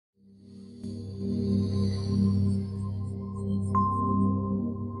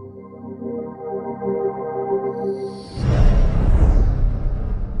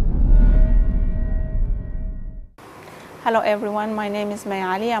Hello everyone, my name is Mai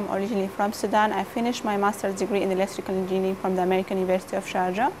Ali. I'm originally from Sudan. I finished my master's degree in electrical engineering from the American University of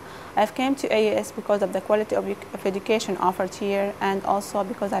Sharjah. I've came to AUS because of the quality of education offered here and also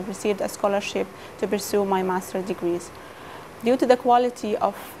because I've received a scholarship to pursue my master's degrees. Due to the quality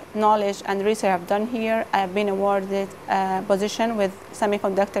of knowledge and research I've done here, I have been awarded a position with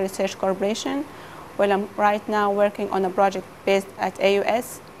Semiconductor Research Corporation, where I'm right now working on a project based at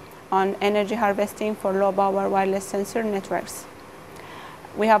AUS on energy harvesting for low-power wireless sensor networks.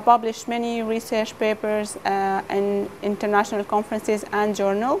 We have published many research papers in international conferences and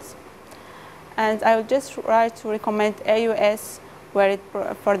journals. And I would just like to recommend AUS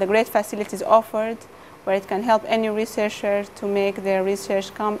for the great facilities offered, where it can help any researcher to make their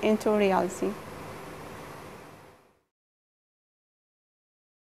research come into reality.